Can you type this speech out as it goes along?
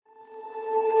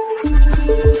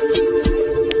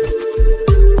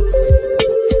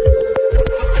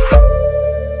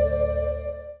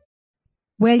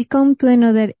Welcome to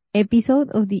another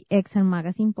episode of the XR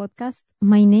Magazine podcast.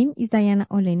 My name is Diana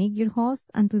Olenik, your host,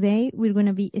 and today we're going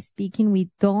to be speaking with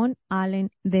Don Allen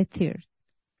III.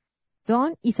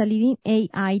 Don is a leading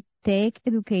AI tech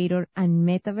educator and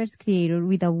metaverse creator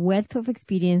with a wealth of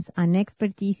experience and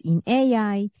expertise in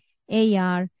AI,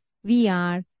 AR,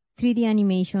 VR, 3D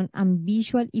animation, and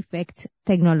visual effects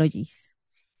technologies.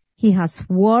 He has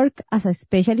worked as a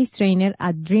specialist trainer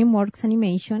at DreamWorks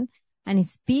Animation and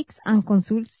speaks and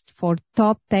consults for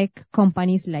top tech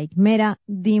companies like Meta,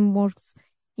 DreamWorks,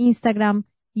 Instagram,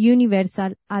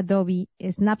 Universal, Adobe,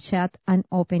 Snapchat, and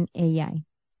OpenAI.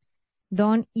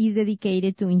 Don is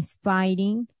dedicated to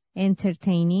inspiring,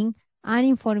 entertaining, and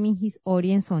informing his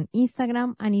audience on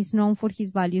Instagram and is known for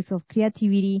his values of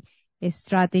creativity,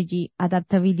 strategy,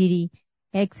 adaptability,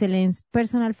 excellence,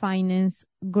 personal finance,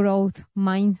 growth,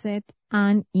 mindset,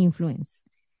 and influence.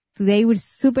 Today, we're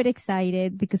super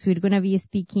excited because we're going to be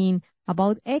speaking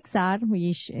about XR,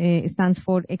 which stands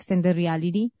for extended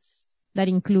reality. That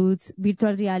includes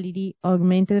virtual reality,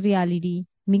 augmented reality,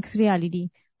 mixed reality,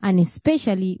 and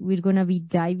especially we're going to be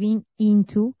diving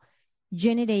into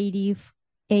generative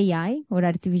AI or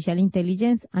artificial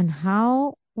intelligence and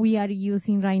how we are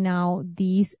using right now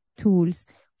these tools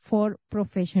for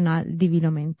professional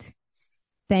development.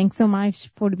 Thanks so much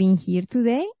for being here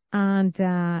today, and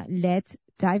let's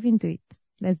dive into it.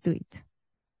 Let's do it.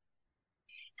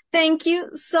 Thank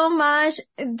you so much,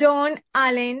 Don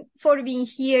Allen, for being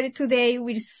here today.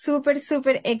 We're super,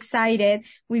 super excited.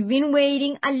 We've been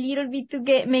waiting a little bit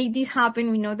to make this happen.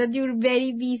 We know that you're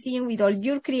very busy with all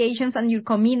your creations and your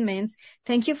commitments.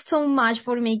 Thank you so much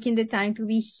for making the time to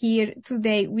be here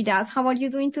today with us. How are you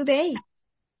doing today?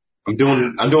 I'm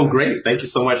doing great. Thank you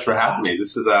so much for having me.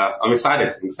 I'm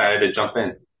excited. I'm excited to jump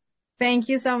in. Thank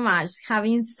you so much.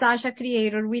 Having such a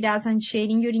creator with us and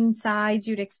sharing your insights,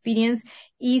 your experience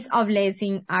is a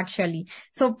blessing, actually.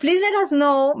 So please let us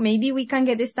know. Maybe we can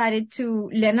get started to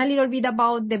learn a little bit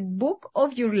about the book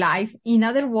of your life. In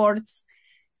other words,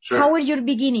 Sure. How were your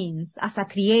beginnings as a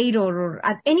creator, or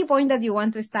at any point that you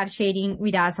want to start sharing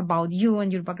with us about you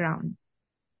and your background?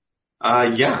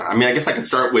 I guess I could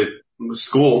start with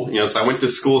school. So I went to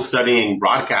school studying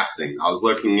broadcasting. I was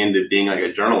looking into being like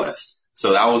a journalist.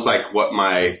 So that was like what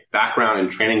my background and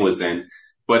training was in.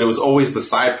 But it was always the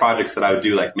side projects that I would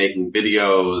do, like making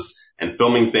videos and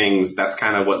filming things. That's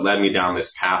kind of what led me down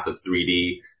this path of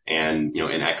 3D and,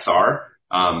 in XR.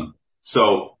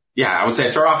 I would say I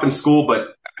started off in school, but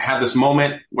I had this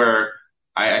moment where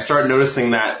I started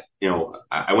noticing that,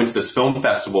 I went to this film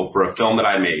festival for a film that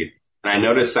I made. And I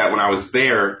noticed that when I was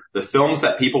there, the films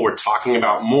that people were talking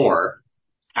about more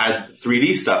had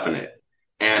 3D stuff in it.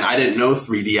 And I didn't know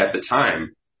 3D at the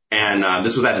time. And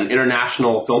this was at an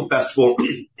international film festival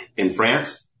in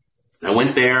France. I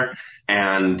went there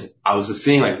and I was just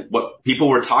seeing like what people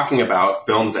were talking about,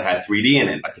 films that had 3D in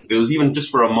it. Like if it was even just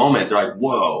for a moment, they're like,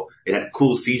 whoa, it had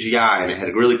cool CGI and it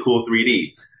had really cool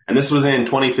 3D. And this was in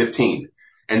 2015.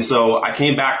 And so I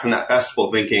came back from that festival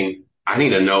thinking, I need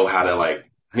to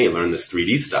learn this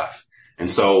 3D stuff. And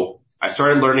so I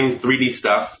started learning 3D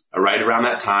stuff right around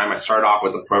that time. I started off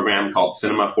with a program called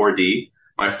Cinema 4D.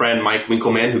 My friend Mike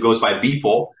Winkleman, who goes by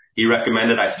Beeple, he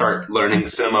recommended I start learning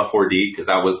Cinema 4D because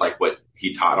that was like what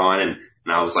he taught on. And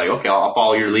I was like, okay, I'll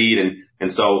follow your lead.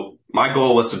 And so my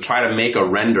goal was to try to make a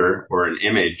render or an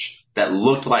image that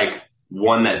looked like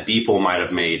one that Beeple might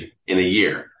have made in a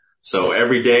year. So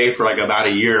every day for like about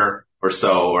a year or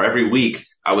so, or every week,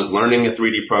 I was learning a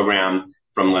 3D program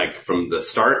from the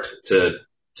start to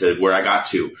where I got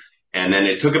to. And then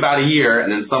it took about a year, and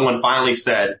then someone finally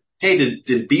said, hey,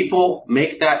 did Beeple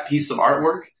make that piece of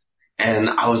artwork? And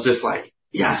I was just like,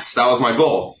 yes, that was my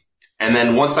goal. And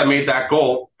then once I made that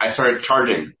goal, I started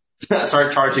charging. I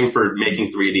started charging for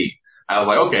making 3D. I was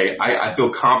like, okay, I feel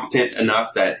competent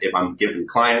enough that if I'm giving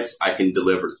clients, I can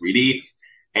deliver 3D.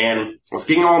 And I was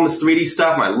getting all this 3D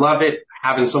stuff, and I love it,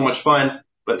 having so much fun.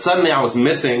 But suddenly I was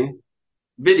missing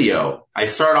video. I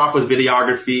started off with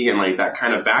videography and like that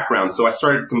kind of background. So I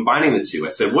started combining the two. I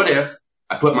said, what if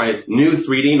I put my new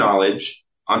 3D knowledge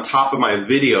on top of my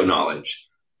video knowledge?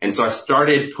 And so I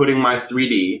started putting my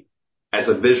 3D as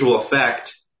a visual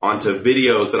effect onto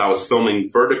videos that I was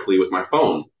filming vertically with my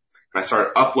phone. And I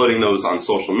started uploading those on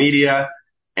social media.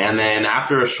 And then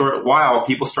after a short while,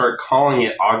 people started calling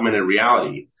it augmented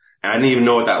reality. And I didn't even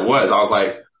know what that was. I was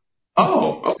like,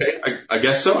 oh, okay, I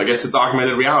guess so. I guess it's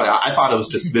augmented reality. I thought it was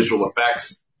just visual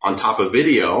effects on top of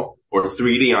video or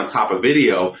 3D on top of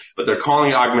video, but they're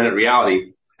calling it augmented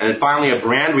reality. And then finally a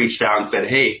brand reached out and said,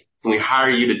 hey, can we hire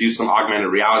you to do some augmented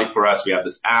reality for us? We have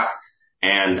this app.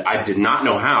 And I did not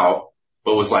know how,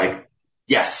 but was like,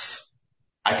 yes,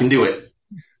 I can do it.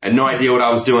 I had no idea what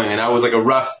I was doing. And that was like a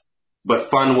rough but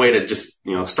fun way to just,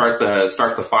 start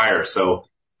the fire. So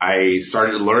I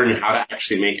started learning how to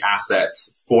actually make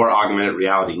assets for augmented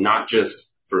reality, not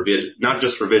just for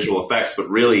visual effects, but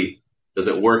really does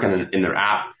it work in their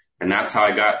app? And that's how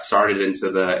I got started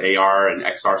into the AR and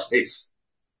XR space.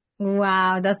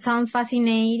 Wow, that sounds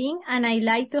fascinating. And I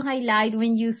like to highlight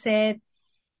when you said,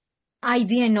 I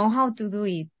didn't know how to do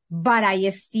it, but I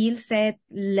still said,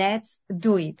 let's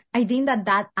do it. I think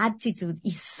that attitude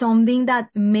is something that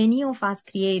many of us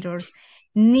creators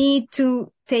need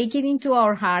to take it into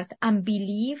our heart and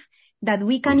believe that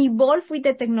we can evolve with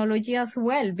the technology as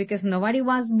well, because nobody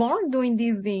was born doing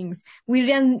these things. We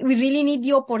really need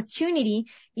the opportunity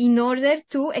in order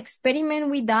to experiment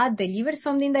with that, deliver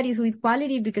something that is with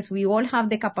quality, because we all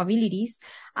have the capabilities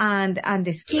and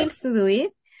the skills to do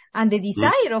it, and the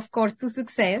desire, of course, to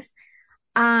success,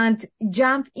 and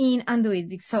jump in and do it.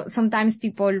 Because sometimes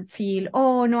people feel,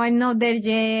 oh no, I'm not there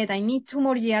yet. I need 2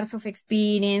 more years of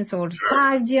experience, or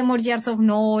 5 more years of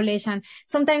knowledge. And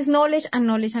sometimes knowledge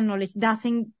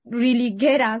doesn't really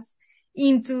get us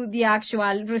into the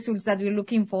actual results that we're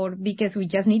looking for, because we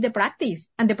just need the practice.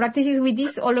 And the practice is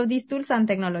with all of these tools and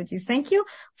technologies. Thank you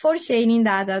for sharing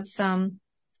that. That's,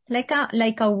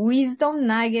 like a wisdom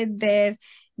nugget there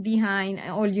behind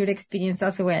all your experience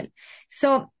as well.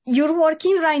 So you're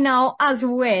working right now as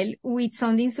well with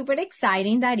something super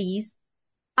exciting, that is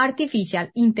artificial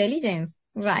intelligence,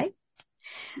 right?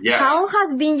 Yes. How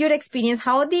has been your experience?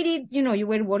 How did it, you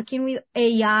were working with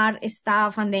AR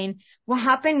stuff, and then what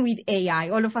happened with AI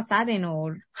all of a sudden,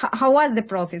 or how was the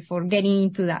process for getting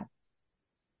into that?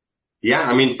 Yeah,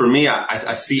 I mean, for me,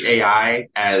 I see AI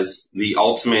as the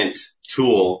ultimate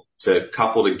tool to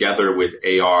couple together with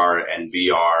AR and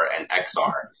VR and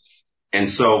XR. And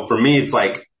so for me, it's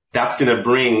like,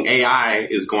 AI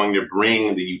is going to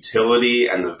bring the utility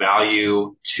and the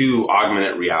value to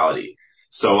augmented reality.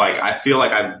 So like, I feel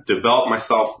like I've developed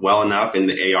myself well enough in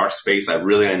the AR space. I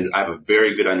have a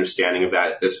very good understanding of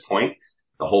that at this point,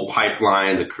 the whole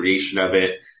pipeline, the creation of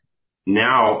it.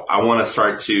 Now I want to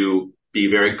start to be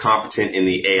very competent in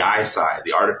the AI side,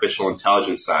 the artificial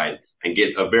intelligence side, and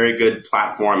get a very good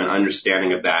platform and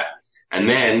understanding of that. And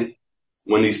then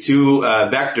when these two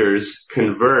vectors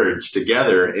converge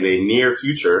together in a near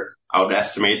future, I would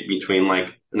estimate between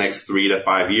like the next 3 to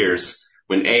 5 years,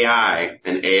 when AI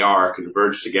and AR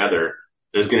converge together,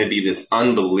 there's going to be this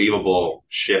unbelievable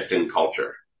shift in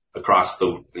culture across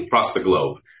the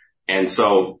globe. And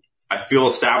so I feel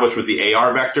established with the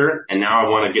AR vector, and now I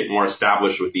want to get more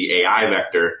established with the AI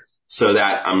vector, so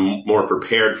that I'm more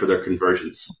prepared for their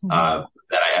convergence that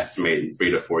I estimate in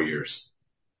 3 to 4 years.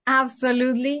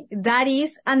 Absolutely. That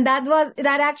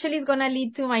actually is going to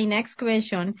lead to my next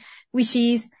question, which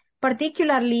is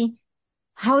particularly,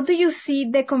 how do you see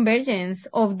the convergence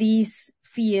of these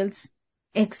fields,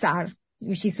 XR,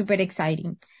 which is super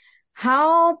exciting?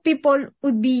 How people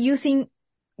would be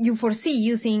you foresee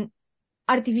using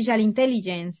artificial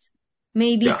intelligence,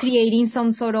 maybe creating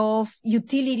some sort of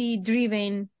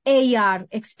utility-driven AR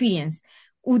experience?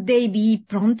 Would they be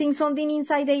prompting something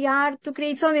inside AR to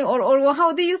create something, or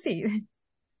how do you see it?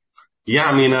 Yeah,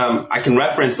 I mean, I can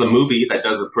reference a movie that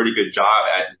does a pretty good job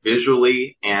at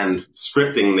visually and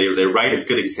scripting. They write a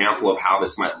good example of how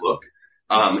this might look.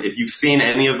 If you've seen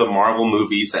any of the Marvel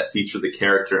movies that feature the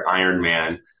character Iron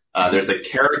Man, there's a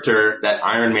character that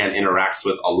Iron Man interacts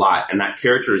with a lot, and that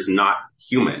character is not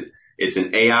human. It's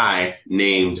an AI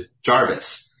named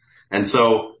Jarvis. And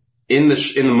so in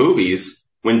the movies,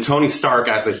 when Tony Stark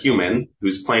as a human,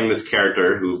 who's playing this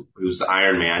character, who's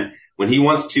Iron Man, when he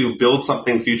wants to build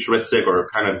something futuristic or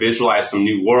kind of visualize some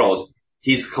new world,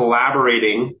 he's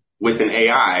collaborating with an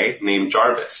AI named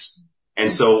Jarvis.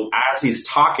 And so as he's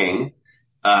talking,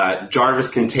 Jarvis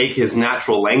can take his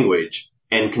natural language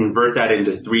and convert that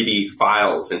into 3D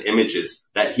files and images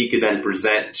that he could then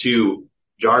present to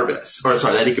he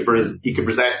could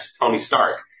present to Tony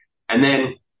Stark. And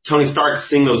then Tony Stark,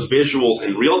 seeing those visuals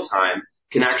in real time,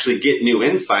 can actually get new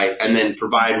insight and then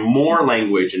provide more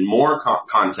language and more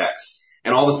context.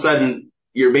 And all of a sudden,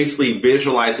 you're basically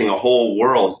visualizing a whole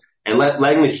world and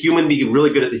letting the human be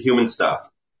really good at the human stuff,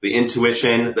 the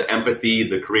intuition, the empathy,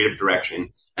 the creative direction,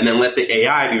 and then let the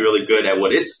AI be really good at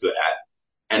what it's good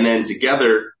at. And then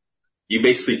together, you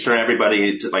basically turn everybody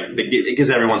into, like, it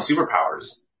gives everyone superpowers.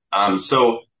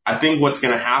 So I think what's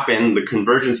going to happen, the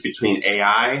convergence between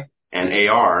AI and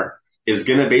AR, is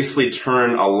going to basically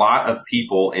turn a lot of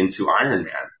people into Iron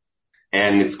Man.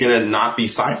 And it's going to not be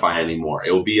sci-fi anymore.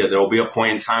 There will be a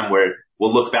point in time where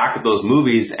we'll look back at those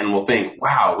movies and we'll think,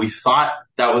 wow, we thought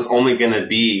that was only going to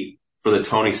be for the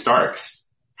Tony Starks.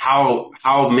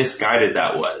 how misguided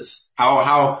that was,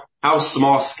 how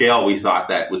small scale we thought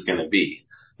that was going to be.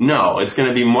 No, it's going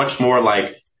to be much more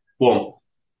like, well,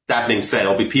 that being said,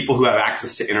 it'll be people who have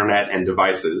access to internet and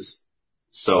devices.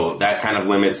 So that kind of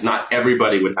limits, not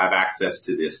everybody would have access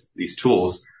to these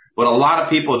tools, but a lot of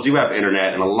people do have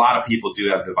internet and a lot of people do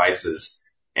have devices.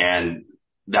 And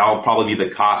that will probably be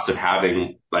the cost of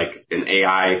having like an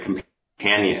AI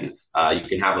companion. You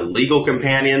can have a legal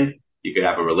companion. You could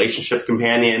have a relationship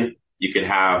companion. You could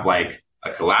have like a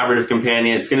collaborative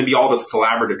companion. It's going to be all this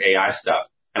collaborative AI stuff.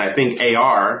 And I think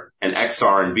AR and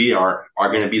XR and VR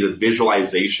are going to be the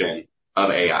visualization of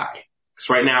AI. Because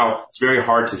right now it's very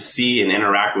hard to see and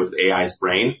interact with AI's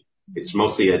brain. It's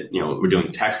mostly we're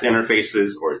doing text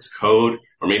interfaces or it's code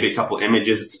or maybe a couple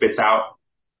images it spits out.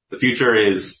 The future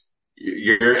is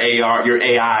your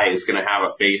AI is going to have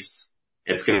a face.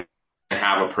 It's going to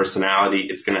have a personality.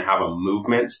 It's going to have a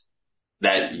movement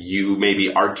that you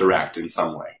maybe art direct in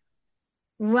some way.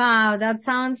 Wow, that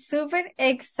sounds super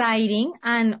exciting.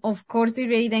 And of course, we're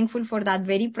very thankful for that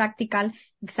very practical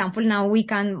example. Now we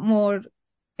can more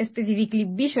specifically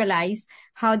visualize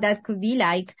how that could be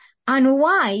like and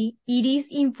why it is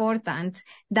important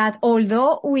that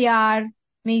although we are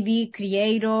maybe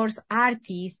creators,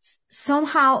 artists,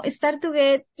 somehow start to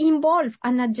get involved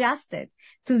and adjusted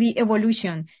to the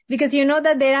evolution. Because you know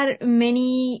that there are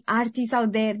many artists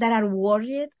out there that are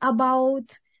worried about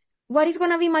what is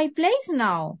going to be my place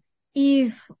now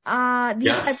if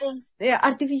this type of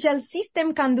artificial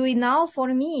system can do it now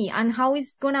for me, and how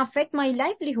it's going to affect my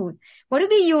livelihood. What would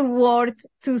be your word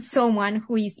to someone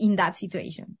who is in that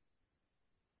situation?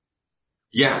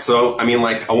 Yeah, so I mean,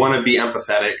 like, I want to be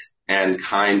empathetic and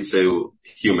kind to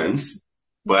humans,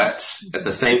 but at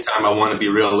the same time, I want to be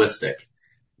realistic.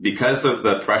 Because of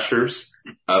the pressures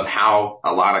of how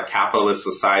a lot of capitalist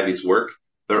societies work,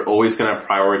 they're always going to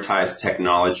prioritize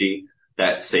technology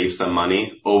that saves them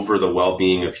money over the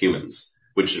well-being of humans,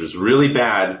 which is really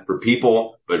bad for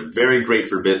people, but very great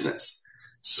for business.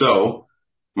 So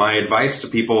my advice to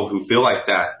people who feel like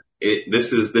that,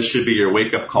 this should be your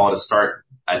wake-up call to start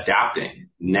adapting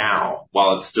now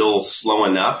while it's still slow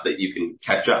enough that you can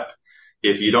catch up.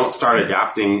 If you don't start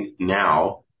adapting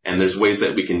now, and there's ways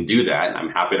that we can do that, I'm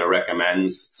happy to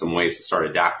recommend some ways to start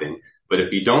adapting. But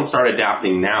if you don't start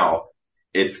adapting now,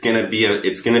 it's gonna be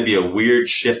a weird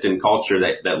shift in culture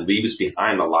that leaves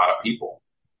behind a lot of people.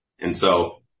 And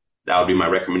so that would be my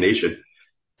recommendation.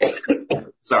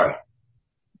 Sorry.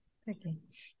 Okay.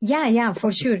 Yeah,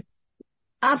 for sure.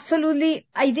 Absolutely.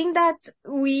 I think that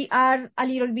we are a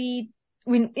little bit,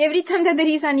 every time that there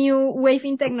is a new wave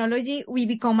in technology, we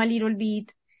become a little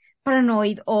bit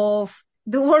paranoid of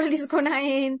the world is gonna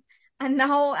end, and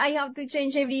now I have to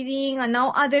change everything, and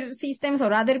now other systems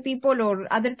or other people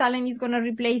or other talent is gonna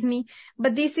replace me.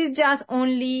 But this is just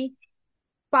only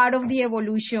part of the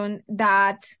evolution,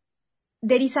 that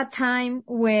there is a time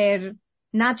where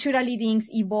naturally things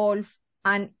evolve,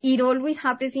 and it always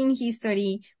happens in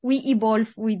history. We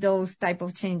evolve with those type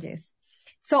of changes.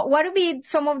 So what would be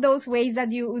some of those ways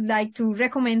that you would like to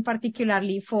recommend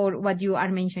particularly for what you are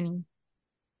mentioning?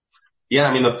 Yeah,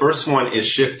 I mean, the first one is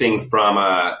shifting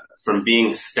from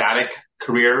being static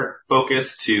career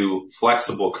focus to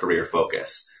flexible career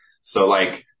focus. So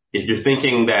like, if you're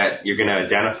thinking that you're going to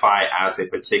identify as a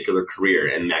particular career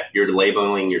and that you're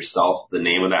labeling yourself the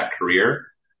name of that career,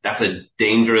 that's a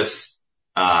dangerous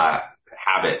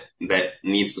habit that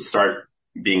needs to start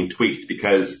being tweaked,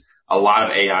 because a lot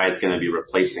of AI is going to be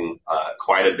replacing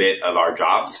quite a bit of our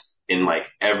jobs in like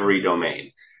every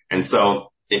domain. And so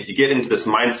if you get into this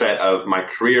mindset of my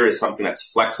career is something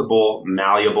that's flexible,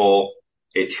 malleable,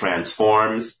 it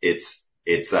transforms,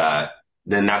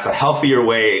 then that's a healthier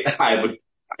way,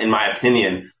 in my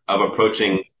opinion, of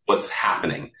approaching what's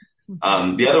happening.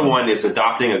 The other one is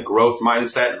adopting a growth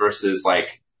mindset versus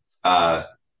like an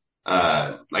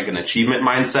achievement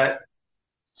mindset.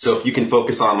 So if you can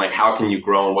focus on like, how can you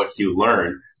grow and what can you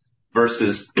learn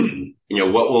versus,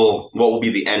 what will be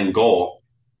the end goal,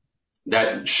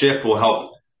 that shift will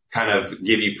help kind of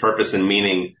give you purpose and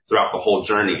meaning throughout the whole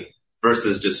journey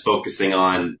versus just focusing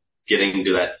on getting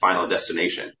to that final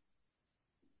destination.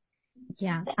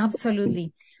 Yeah,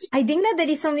 absolutely. I think that there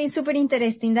is something super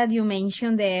interesting that you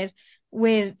mentioned there,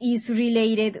 where is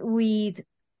related with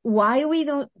why we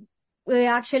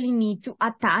actually need to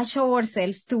attach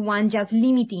ourselves to one just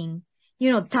limiting,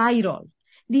 title.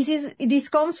 This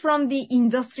comes from the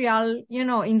industrial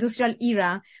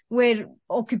era, where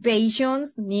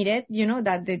occupations needed,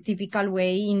 that the typical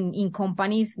way in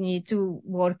companies need to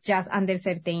work just under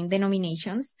certain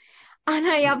denominations. And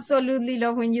I absolutely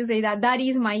love when you say that. That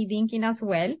is my thinking as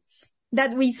well.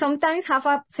 that we sometimes have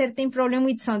a certain problem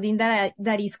with something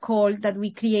that is called that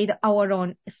we create our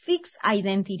own fixed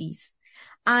identities.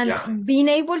 And being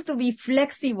able to be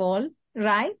flexible,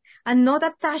 right? And not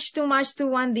attached too much to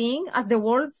one thing. As the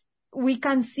world we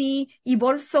can see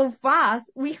evolve so fast,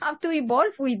 we have to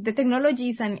evolve with the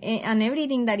technologies and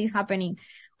everything that is happening.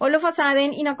 All of a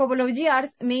sudden, in a couple of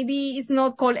years, maybe it's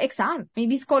not called XR.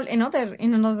 Maybe it's called in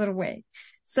another way.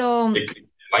 So it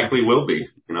likely will be,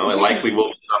 it likely will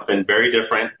be something very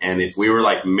different. And if we were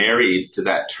like married to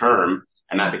that term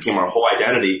and that became our whole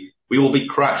identity, we will be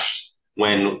crushed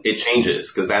when it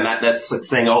changes. Cause then that's like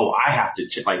saying, oh, I have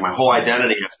to, like my whole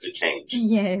identity has to change.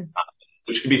 Yes.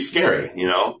 Which could be scary,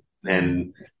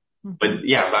 but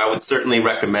yeah, I would certainly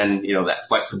recommend, that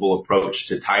flexible approach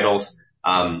to titles.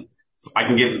 I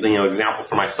can give, example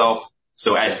for myself.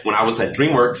 So when I was at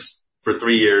DreamWorks for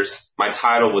 3 years, my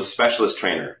title was specialist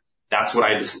trainer. That's what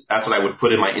I would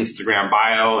put in my Instagram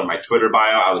bio and my Twitter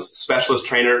bio. I was the specialist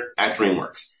trainer at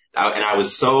DreamWorks. And I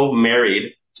was so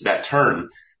married to that term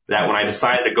that when I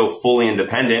decided to go fully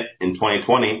independent in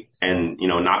 2020 and,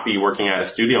 not be working at a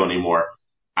studio anymore,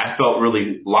 I felt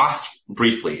really lost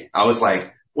briefly. I was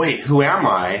like, wait, who am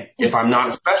I if I'm not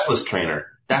a specialist trainer?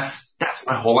 That's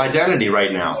my whole identity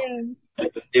right now. Yeah.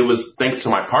 It was thanks to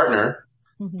my partner,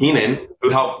 Keenan, who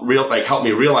helped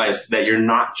me realize that you're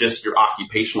not just your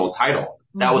occupational title.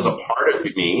 That was a part of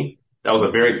me. That was a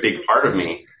very big part of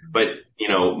me. But,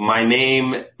 my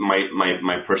name,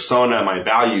 my persona, my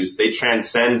values, they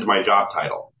transcend my job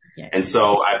title. Yeah. And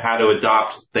so I've had to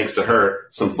adopt, thanks to her,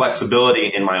 some flexibility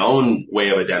in my own way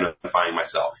of identifying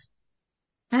myself.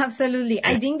 Absolutely.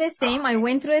 I think the same. I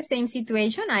went through the same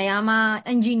situation. I am an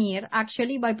engineer,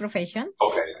 actually, by profession.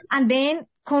 Okay. And then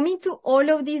coming to all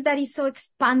of this that is so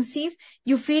expansive,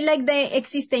 you feel like the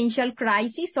existential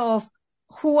crisis of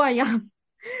who I am.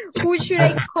 Who should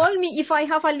I call me if I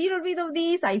have a little bit of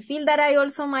this? I feel that I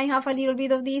also might have a little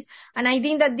bit of this. And I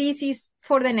think that this is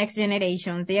for the next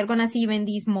generation. They are going to see even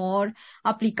this more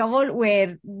applicable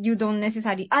where you don't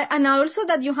necessarily, and also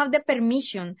that you have the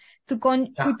permission to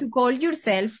call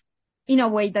yourself in a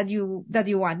way that you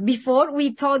want. Before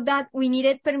we thought that we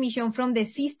needed permission from the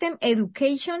system,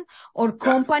 education, or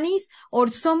companies,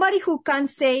 or somebody who can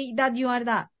say that you are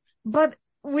that. But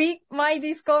we might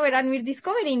discover, and we're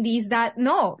discovering this, that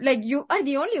no, like you are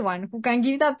the only one who can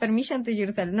give that permission to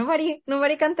yourself. Nobody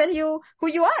can tell you who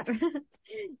you are.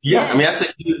 Yeah. I mean,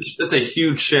 that's a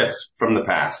huge shift from the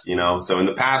past, So in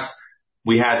the past,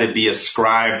 we had to be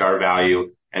ascribed our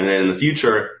value. And then in the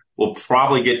future, we'll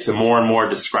probably get to more and more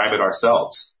describe it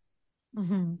ourselves.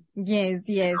 Mm-hmm. Yes,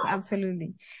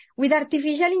 absolutely. With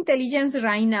artificial intelligence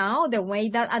right now, the way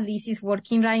that at least is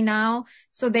working right now,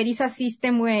 so there is a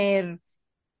system where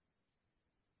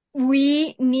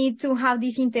we need to have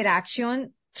this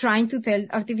interaction trying to tell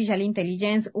artificial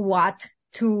intelligence what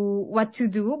to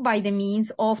do by the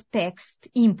means of text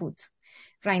input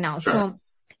right now. Sure. So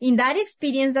in that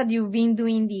experience that you've been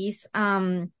doing this,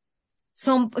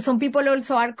 some people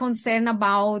also are concerned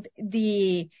about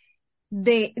the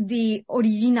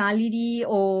originality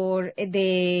or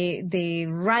the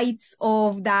rights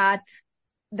of that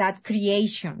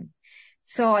creation.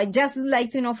 So I just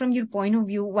like to know from your point of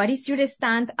view, what is your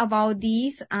stand about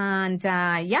this? And,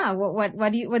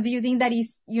 what do you think that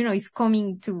is, is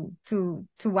coming to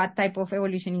what type of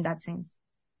evolution in that sense?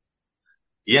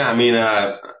 Yeah. I mean,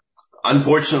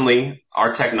 unfortunately,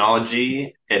 our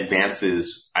technology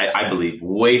advances, I believe,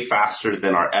 way faster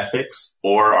than our ethics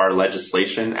or our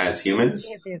legislation as humans.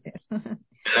 Yes. And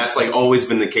that's like always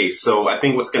been the case. So I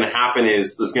think what's going to happen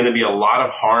is there's going to be a lot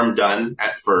of harm done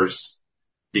at first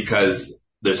because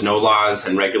there's no laws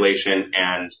and regulation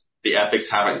and the ethics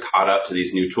haven't caught up to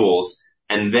these new tools.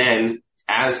 And then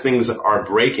as things are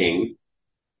breaking,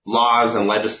 laws and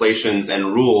legislations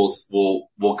and rules will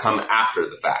come after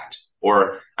the fact.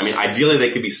 Or, I mean, ideally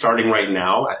they could be starting right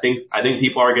now. I think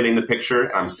people are getting the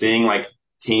picture. I'm seeing like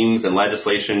teams and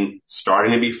legislation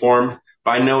starting to be formed,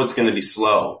 but I know it's going to be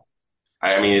slow.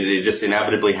 I mean, it just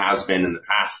inevitably has been in the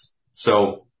past.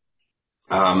 So,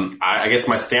 I guess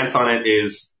my stance on it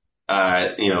is,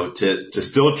 to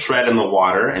still tread in the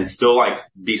water and still like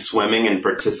be swimming and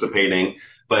participating,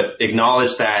 but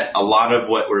acknowledge that a lot of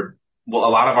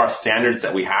our standards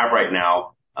that we have right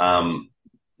now,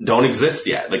 don't exist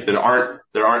yet. Like there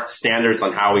aren't standards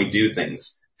on how we do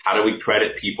things. How do we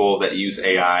credit people that use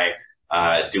AI?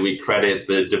 Do we credit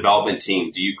the development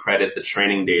team? Do you credit the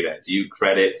training data? Do you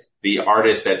credit the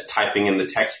artist that's typing in the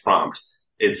text prompt?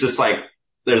 It's just like,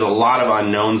 there's a lot of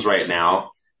unknowns right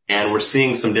now, and we're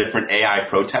seeing some different AI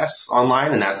protests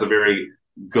online, and that's a very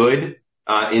good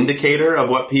indicator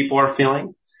of what people are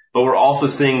feeling. but we're also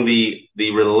seeing the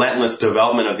relentless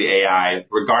development of the AI,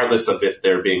 regardless of if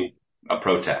there being a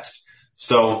protest.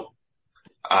 So,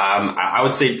 I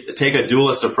would say take a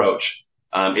dualist approach.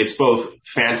 It's both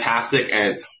fantastic and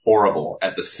it's horrible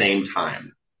at the same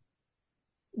time.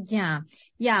 Yeah.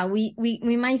 Yeah. We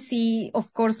might see,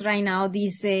 of course, right now,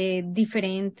 these,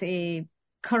 different,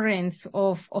 currents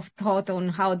of thought on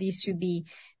how this should be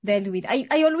dealt with.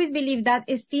 I always believe that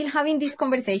still having this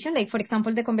conversation, like, for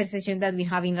example, the conversation that we're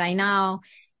having right now,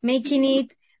 making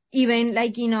it even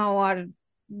like in our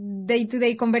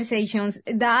day-to-day conversations,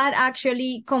 that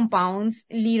actually compounds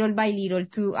little by little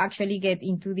to actually get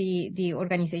into the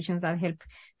organizations that help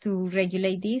to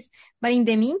regulate this. But in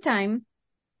the meantime,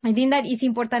 I think that it's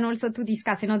important also to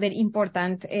discuss another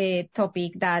important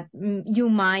topic that you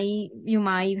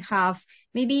might have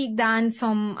maybe done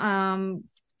some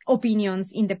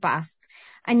opinions in the past,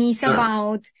 and it's Sure.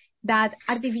 about that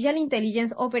artificial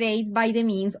intelligence operates by the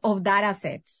means of data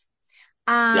sets.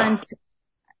 And Yeah.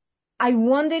 I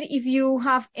wonder if you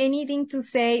have anything to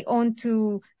say on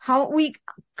to how we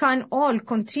can all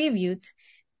contribute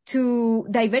to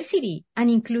diversity and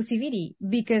inclusivity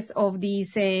because of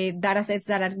these data sets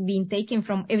that are being taken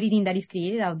from everything that is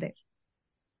created out there.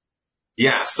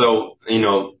 Yeah. So,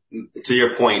 to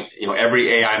your point,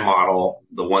 every AI model,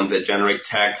 the ones that generate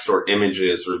text or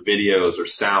images or videos or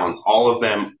sounds, all of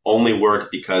them only work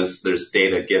because there's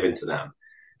data given to them.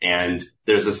 And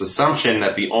there's this assumption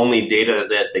that the only data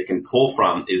that they can pull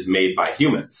from is made by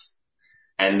humans.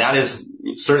 And that is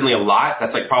certainly a lot.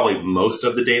 That's like probably most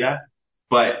of the data.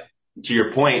 But to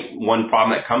your point, one problem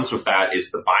that comes with that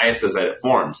is the biases that it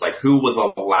forms. Like, who was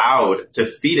allowed to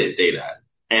feed it data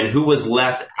and who was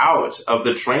left out of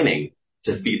the training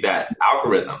to feed that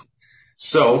algorithm.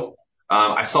 So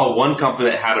I saw one company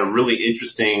that had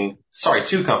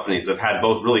two companies that had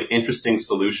both really interesting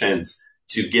solutions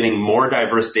to getting more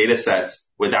diverse data sets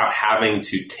without having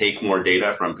to take more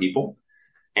data from people.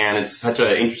 And it's such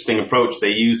an interesting approach. They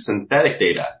use synthetic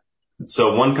data.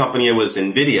 So one company was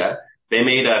NVIDIA. They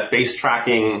made a face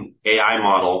tracking AI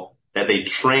model that they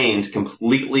trained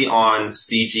completely on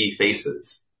CG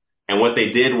faces. And what they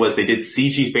did was they did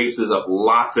CG faces of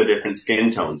lots of different skin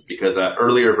tones because an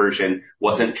earlier version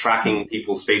wasn't tracking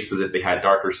people's faces if they had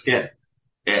darker skin.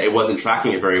 It wasn't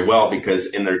tracking it very well because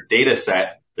in their data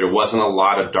set, there wasn't a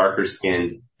lot of darker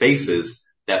skinned faces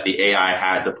that the AI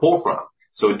had to pull from.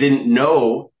 So it didn't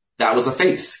know that was a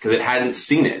face because it hadn't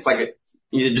seen it. It's like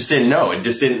it just didn't know. It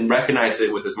just didn't recognize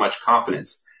it with as much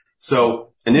confidence.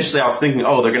 So initially I was thinking,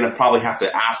 they're going to probably have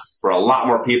to ask for a lot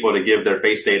more people to give their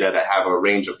face data that have a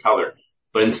range of color.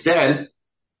 But instead,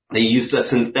 they used a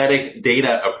synthetic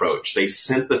data approach. They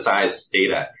synthesized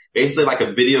data, basically like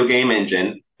a video game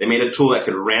engine. They made a tool that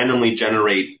could randomly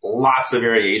generate lots of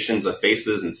variations of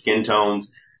faces and skin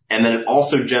tones. And then it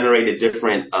also generated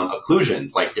different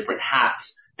occlusions, like different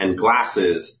hats and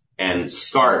glasses and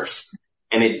scarves.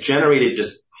 And it generated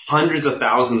just hundreds of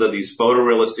thousands of these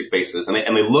photorealistic faces, and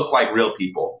they look like real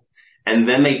people. And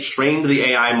then they trained the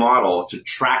AI model to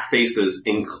track faces,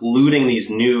 including these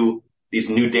new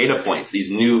data points,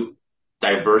 these new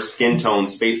diverse skin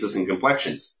tones, faces, and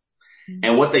complexions.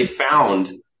 And what they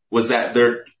found was that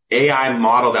their AI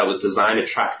model that was designed to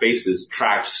track faces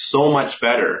tracked so much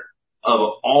better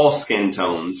of all skin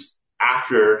tones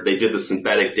after they did the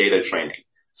synthetic data training.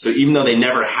 So even though they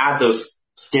never had those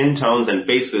skin tones and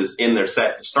faces in their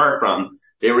set to start from,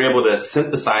 they were able to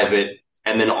synthesize it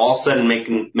and then all of a sudden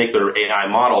make their AI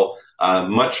model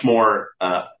much more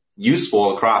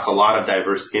useful across a lot of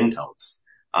diverse skin tones.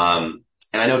 And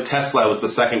I know Tesla was the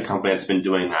second company that's been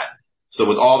doing that. So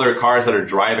with all their cars that are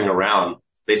driving around,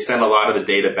 they send a lot of the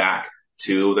data back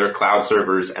to their cloud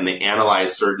servers and they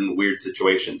analyze certain weird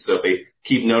situations. So if they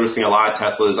keep noticing a lot of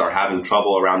Teslas are having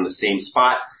trouble around the same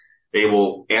spot, they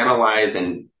will analyze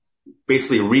and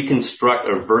basically reconstruct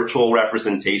a virtual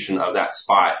representation of that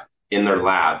spot in their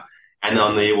lab. And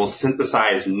then they will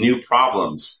synthesize new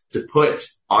problems to put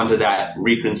onto that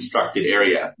reconstructed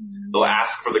area. They'll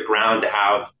ask for the ground to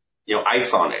have,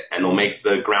 ice on it, and they'll make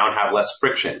the ground have less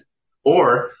friction.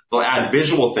 Or they'll add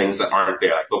visual things that aren't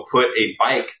there. Like they'll put a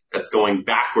bike that's going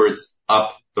backwards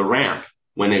up the ramp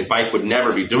when a bike would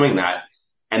never be doing that.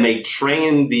 And they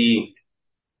train the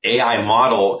AI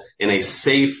model in a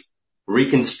safe,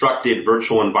 reconstructed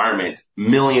virtual environment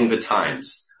millions of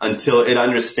times until it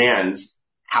understands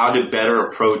how to better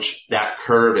approach that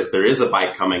curve if there is a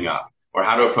bike coming up, or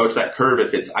how to approach that curve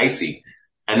if it's icy.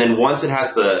 And then once it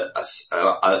has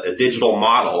a digital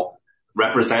model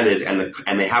represented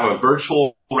and they have a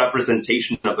virtual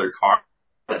representation of their car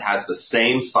that has the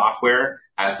same software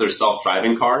as their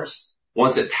self-driving cars,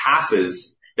 once it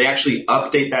passes, they actually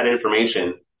update that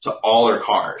information to all their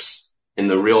cars in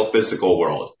the real physical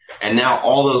world. And now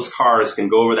all those cars can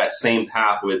go over that same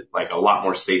path with like a lot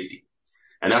more safety.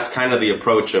 And that's kind of the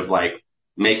approach of like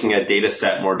making a data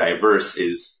set more diverse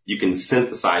is you can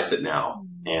synthesize it now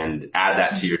and add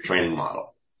that to your training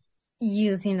model.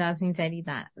 Using that sincerity,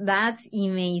 that's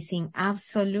amazing.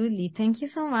 Absolutely. Thank you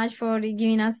so much for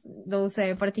giving us those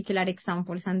particular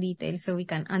examples and details so we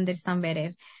can understand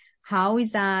better how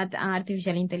is that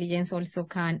artificial intelligence also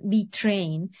can be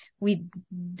trained with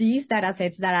these data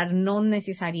sets that are not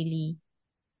necessarily,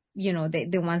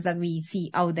 the ones that we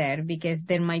see out there, because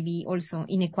there might be also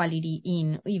inequality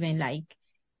in even like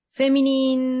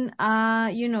feminine,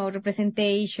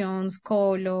 representations,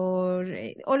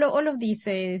 color, all of these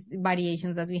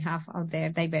variations that we have out there,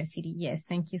 diversity. Yes,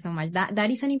 thank you so much.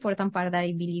 That is an important part that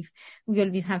I believe we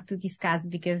always have to discuss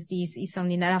because this is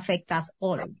something that affects us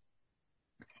all.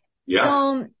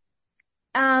 Yeah.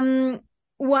 So,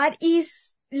 what is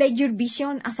like your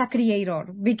vision as a creator?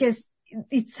 Because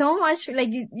it's so much like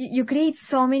you create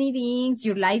so many things.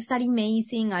 Your lives are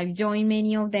amazing. I've joined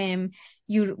many of them.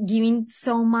 You're giving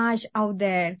so much out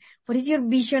there. What is your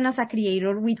vision as a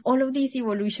creator with all of this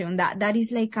evolution? That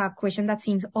is like a question that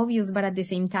seems obvious, but at the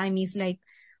same time is like,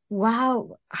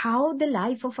 wow, how the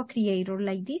life of a creator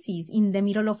like this is in the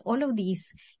middle of all of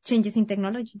these changes in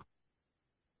technology.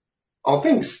 Oh,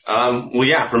 thanks. Well,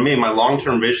 yeah, for me, my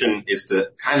long-term vision is to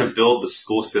kind of build the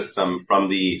school system from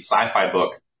the sci-fi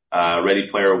book, Ready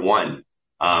Player One.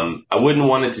 I wouldn't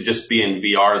want it to just be in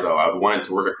VR though. I would want it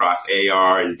to work across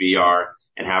AR and VR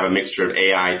and have a mixture of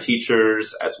AI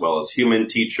teachers as well as human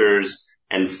teachers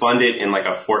and fund it in like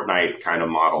a Fortnite kind of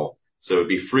model. So it'd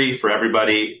be free for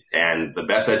everybody and the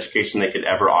best education they could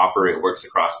ever offer. It works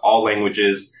across all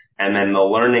languages and then the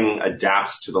learning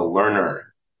adapts to the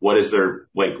learner. What is their,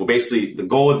 like, well, basically the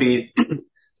goal would be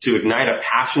to ignite a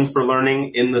passion for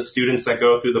learning in the students that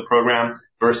go through the program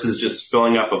versus just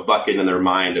filling up a bucket in their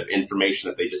mind of information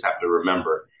that they just have to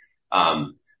remember.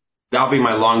 That'll be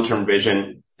my long-term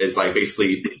vision is like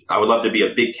basically I would love to be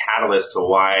a big catalyst to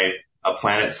why a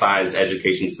planet-sized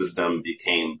education system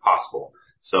became possible.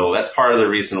 So that's part of the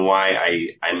reason why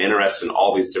I'm interested in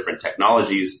all these different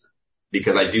technologies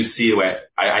because I do see what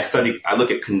I look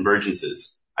at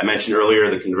convergences. I mentioned earlier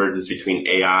the convergence between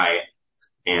AI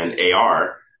and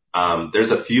AR.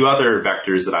 There's a few other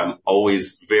vectors that I'm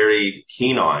always very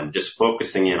keen on, just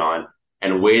focusing in on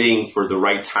and waiting for the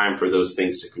right time for those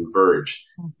things to converge.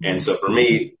 Mm-hmm. And so for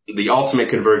me, the ultimate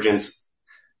convergence,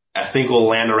 I think will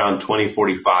land around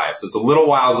 2045. So it's a little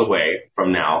whiles away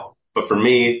from now. But for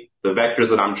me, the vectors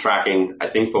that I'm tracking, I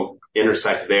think they'll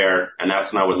intersect there. And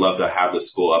that's when I would love to have the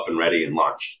school up and ready and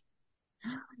launched.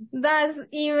 That's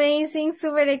amazing,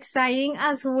 super exciting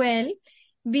as well,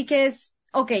 because,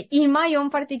 okay, in my own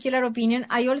particular opinion,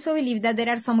 I also believe that there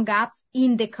are some gaps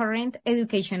in the current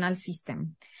educational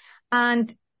system.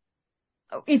 And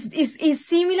it's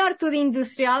similar to the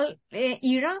industrial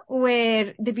era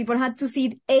where the people had to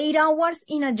sit 8 hours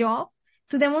in a job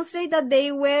to demonstrate that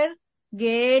they were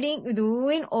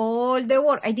doing all the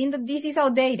work. I think that this is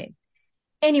outdated.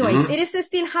 Anyways, mm-hmm. It is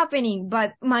still happening,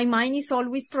 but my mind is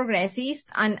always progressist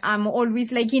and I'm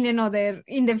always like in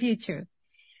the future.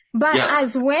 But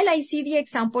as well, I see the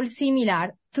example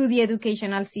similar to the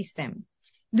educational system.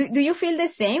 Do you feel the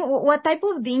same? What type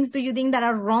of things do you think that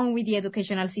are wrong with the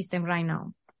educational system right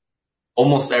now?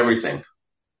 Almost everything.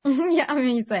 Yeah,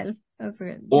 myself. That's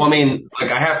good. Well, I mean,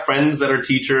 like I have friends that are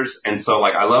teachers and so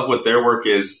like I love what their work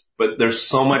is, but there's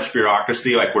so much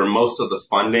bureaucracy, like where most of the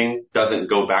funding doesn't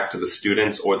go back to the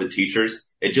students or the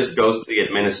teachers. It just goes to the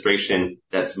administration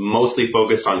that's mostly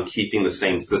focused on keeping the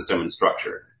same system and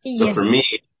structure. Yeah. So for me,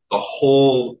 the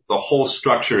whole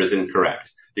structure is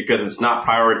incorrect because it's not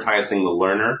prioritizing the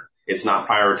learner. It's not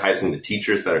prioritizing the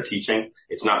teachers that are teaching.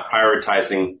 It's not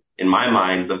prioritizing, in my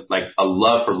mind, like a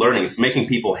love for learning. It's making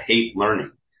people hate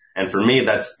learning. And for me,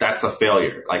 that's a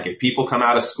failure. Like if people come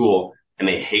out of school and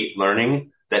they hate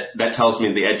learning, that tells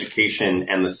me the education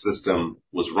and the system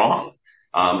was wrong.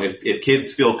 If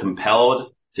kids feel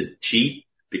compelled to cheat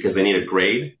because they need a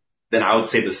grade, then I would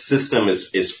say the system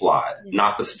is flawed,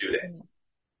 not the student.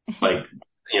 Like,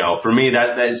 for me,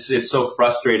 it's so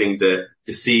frustrating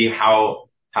to see how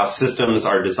systems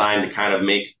are designed to kind of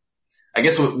make, I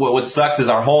guess what sucks is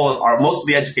most of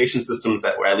the education systems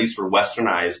that at least were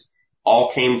westernized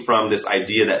all came from this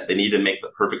idea that they need to make the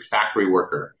perfect factory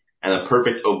worker and the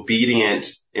perfect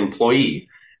obedient employee.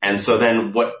 And so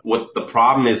then what the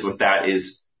problem is with that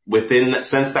is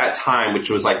since that time, which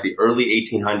was like the early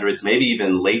 1800s, maybe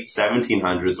even late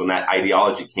 1700s when that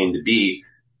ideology came to be,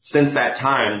 since that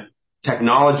time,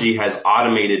 technology has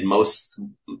automated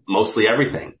mostly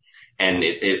everything. And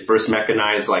it first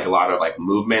mechanized like a lot of like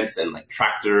movements and like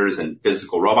tractors and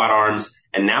physical robot arms.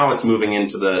 And now it's moving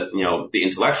into the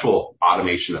intellectual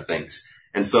automation of things.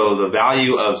 And so the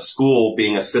value of school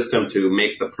being a system to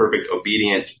make the perfect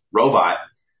obedient robot,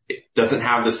 it doesn't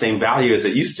have the same value as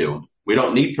it used to. We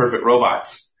don't need perfect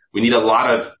robots. We need a lot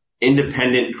of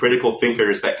independent critical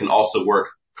thinkers that can also work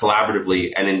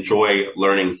collaboratively and enjoy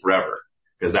learning forever,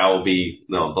 because that will be,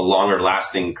 the longer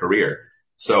lasting career.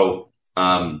 So,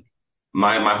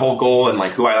 my whole goal and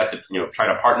like who I like to, try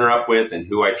to partner up with and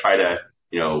who I try to,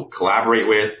 collaborate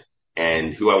with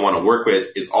and who I want to work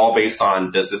with is all based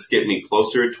on, does this get me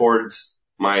closer towards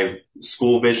my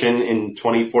school vision in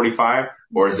 2045,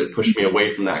 or does it push me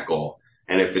away from that goal?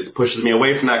 And if it pushes me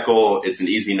away from that goal, it's an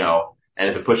easy no. And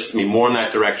if it pushes me more in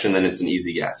that direction, then it's an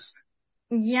easy yes.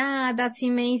 Yeah, that's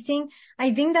amazing.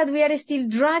 I think that we are still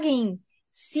dragging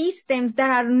systems that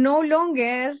are no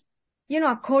longer,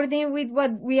 according with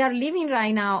what we are living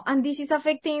right now. And this is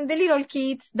affecting the little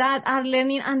kids that are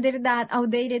learning under that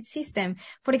outdated system.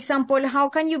 For example, how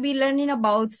can you be learning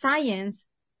about science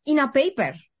in a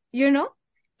paper,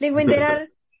 Like when there are,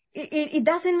 it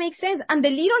doesn't make sense. And the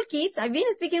little kids, I've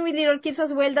been speaking with little kids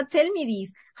as well that tell me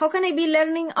this. How can I be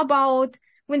learning about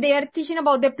when they are teaching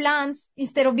about the plants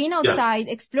instead of being outside,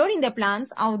 exploring the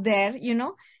plants out there,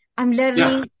 I'm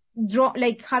learning,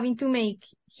 like having to make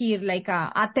here like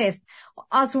a test.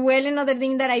 As well, another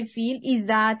thing that I feel is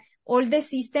that all the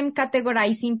system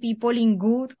categorizing people in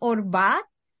good or bad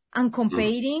and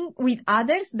comparing with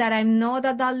others that I'm not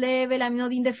at that level, I'm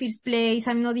not in the first place,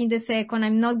 I'm not in the second,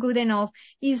 I'm not good enough,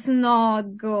 is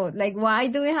not good. Like, why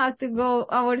do we have to go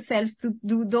ourselves to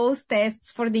do those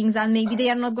tests for things that maybe they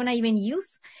are not going to even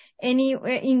use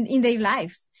in their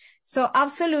lives? So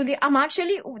absolutely, I'm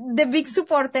actually the big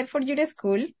supporter for your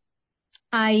school.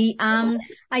 I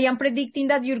am predicting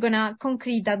that you're going to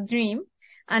concrete that dream.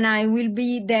 And I will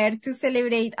be there to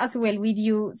celebrate as well with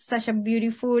you such a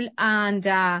beautiful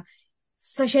and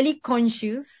socially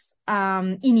conscious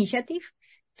initiative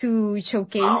to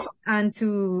showcase and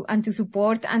to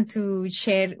support and to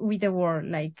share with the world.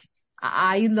 Like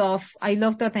I love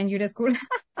to attend your school.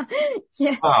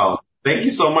 Yeah. Wow. Thank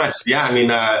you so much. Yeah. I mean,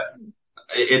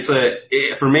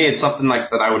 for me, it's something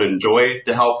like that I would enjoy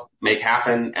to help make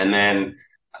happen. And then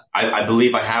I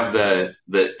believe I have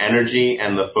the energy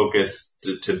and the focus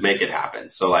to make it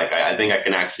happen. So like, I think I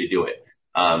can actually do it.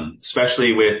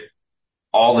 Especially with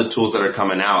all the tools that are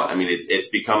coming out. I mean, it's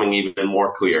becoming even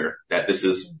more clear that this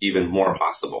is even more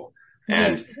possible.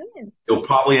 And it'll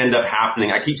probably end up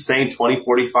happening. I keep saying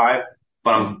 2045,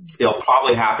 but it'll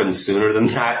probably happen sooner than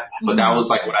that. But that was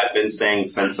like what I've been saying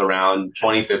since around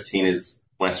 2015 is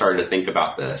when I started to think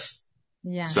about this.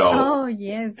 Yeah. So, oh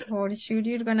yes, for sure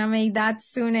you're gonna make that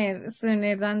sooner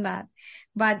than that.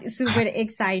 But super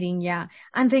exciting, yeah.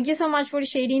 And thank you so much for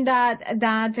sharing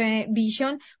that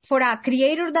vision for a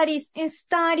creator that is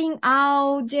starting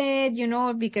out yet,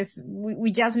 because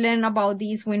we just learn about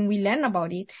this when we learn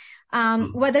about it.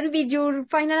 What would be your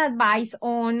final advice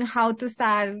on how to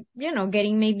start,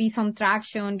 getting maybe some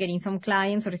traction, getting some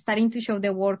clients or starting to show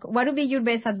the work? What would be your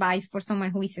best advice for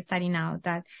someone who is starting out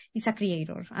that is a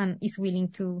creator and is willing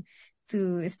to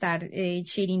start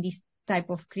sharing this type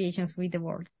of creations with the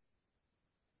world?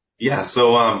 Yeah.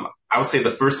 So, I would say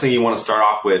the first thing you want to start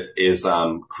off with is,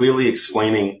 clearly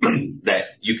explaining that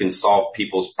you can solve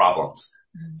people's problems.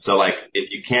 So like, if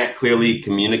you can't clearly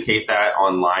communicate that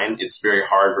online, it's very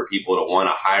hard for people to want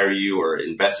to hire you or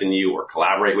invest in you or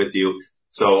collaborate with you.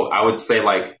 So I would say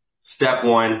like step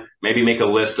one, maybe make a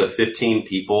list of 15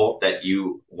 people that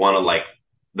you want to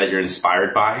that you're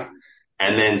inspired by,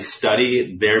 and then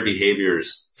study their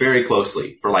behaviors very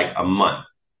closely for like a month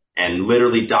and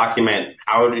literally document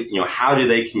how do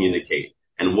they communicate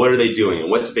and what are they doing and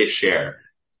what do they share?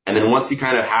 And then once you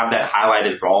kind of have that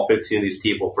highlighted for all 15 of these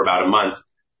people for about a month,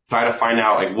 try to find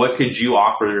out like what could you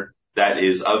offer that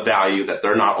is of value that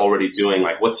they're not already doing?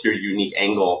 Like what's your unique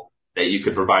angle that you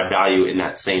could provide value in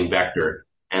that same vector?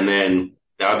 And then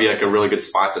that would be like a really good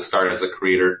spot to start as a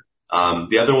creator.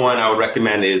 The other one I would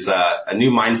recommend is a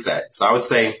new mindset. So I would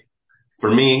say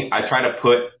for me, I try to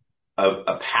put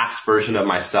a past version of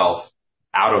myself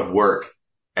out of work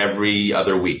every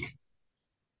other week.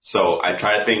 So I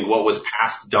try to think what was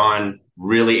past Don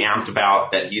really amped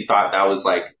about that he thought that was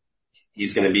like,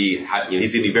 he's going to be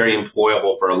very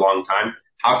employable for a long time.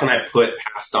 How can I put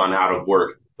past Don out of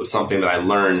work with something that I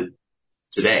learned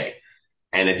today?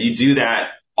 And if you do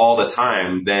that all the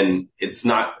time, then there's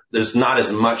not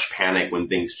as much panic when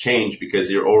things change because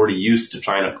you're already used to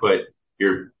trying to put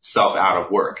yourself out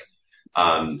of work.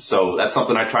 So that's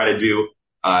something I try to do.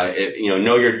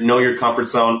 Know your comfort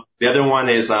zone. The other one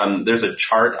is, there's a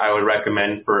chart I would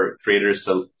recommend for creators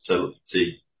to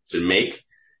make.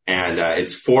 And,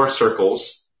 it's 4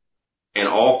 circles, and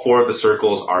all 4 of the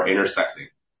circles are intersecting.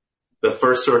 The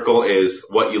first circle is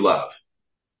what you love.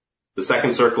 The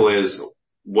second circle is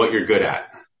what you're good at.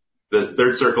 The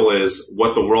third circle is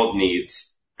what the world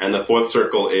needs. And the fourth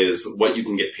circle is what you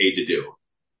can get paid to do.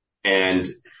 And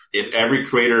if every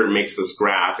creator makes this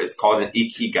graph, it's called an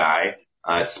ikigai.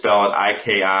 It's spelled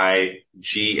Ikigai.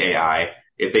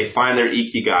 If they find their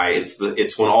ikigai,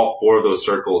 it's when all 4 of those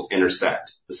circles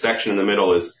intersect. The section in the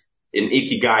middle is, an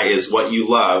ikigai is what you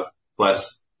love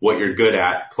plus what you're good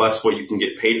at plus what you can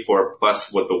get paid for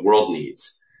plus what the world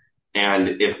needs.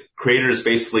 And if creators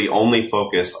basically only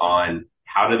focus on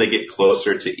how do they get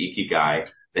closer to ikigai,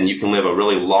 then you can live a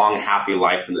really long, happy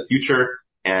life in the future.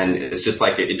 And it's just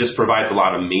like it just provides a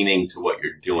lot of meaning to what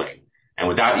you're doing. And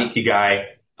without ikigai,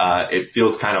 it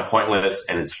feels kind of pointless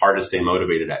and it's hard to stay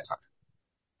motivated at times.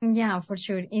 Yeah, for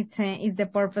sure. It's the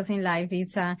purpose in life.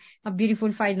 It's a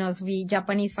beautiful philosophy,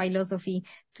 Japanese philosophy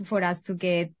for us to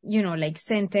get, like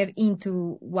centered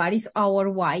into what is our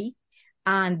why,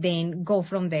 and then go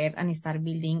from there and start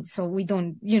building. So we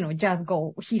don't, just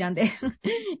go here and there.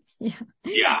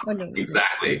 Yeah,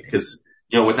 exactly. Because,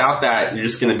 without that, you're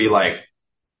just going to be like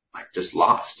just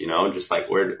lost, just like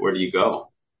where do you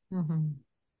go? Mm-hmm.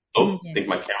 Oh, I think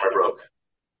my camera broke.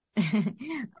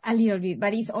 A little bit,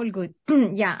 but it's all good.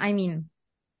 Yeah, I mean,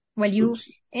 while you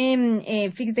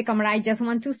fix the camera, I just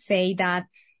want to say that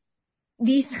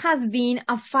this has been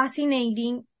a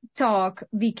fascinating talk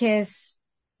because,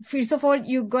 first of all,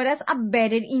 you got us a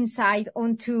better insight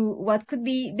onto what could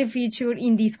be the future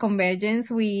in this convergence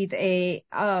with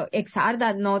XR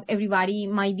that not everybody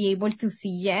might be able to see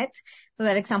yet. So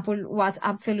that example was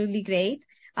absolutely great,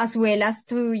 as well as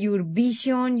to your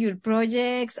vision, your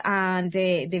projects, and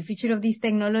the future of this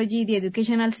technology, the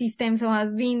educational system. So it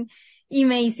has been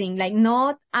amazing, like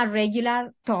not a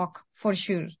regular talk for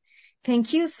sure.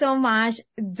 Thank you so much,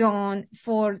 Dawn,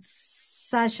 for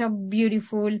such a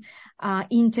beautiful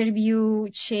interview,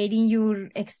 sharing your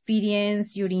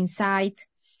experience, your insight.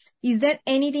 Is there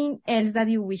anything else that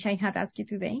you wish I had asked you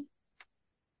today?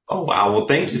 Oh, wow. Well,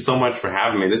 thank you so much for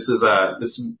having me.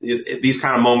 These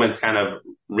kind of moments kind of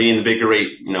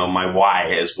reinvigorate, my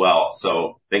why as well.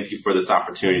 So thank you for this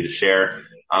opportunity to share.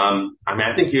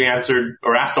 I think you answered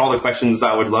or asked all the questions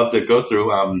I would love to go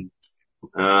through.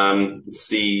 Let's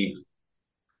see.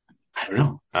 I don't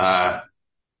know. I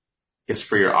guess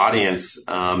for your audience,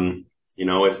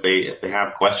 if they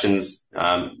have questions,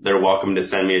 they're welcome to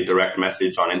send me a direct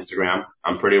message on Instagram.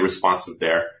 I'm pretty responsive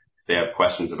there if they have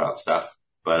questions about stuff.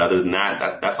 But other than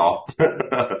that's all.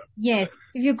 Yes.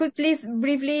 If you could please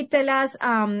briefly tell us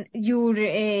your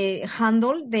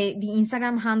handle, the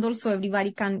Instagram handle, so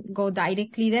everybody can go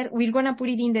directly there. We're going to put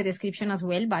it in the description as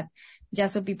well, but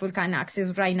just so people can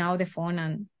access right now the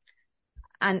phone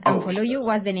and follow you.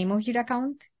 What's the name of your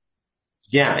account?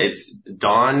 Yeah, it's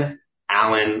Don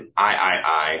Allen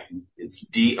III. It's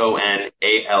DONALLEN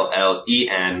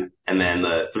and then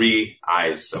the 3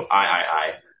 I's, so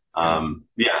III. I'm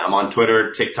on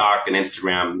Twitter, TikTok, and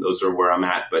Instagram. Those are where I'm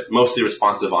at, but mostly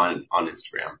responsive on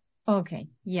Instagram. Okay.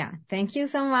 Yeah. Thank you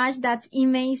so much. That's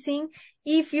amazing.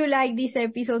 If you like this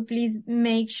episode, please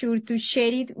make sure to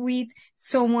share it with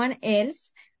someone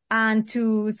else and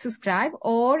to subscribe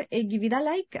or give it a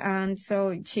like. And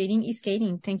so sharing is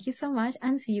caring. Thank you so much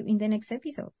and see you in the next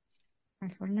episode.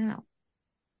 Bye for now.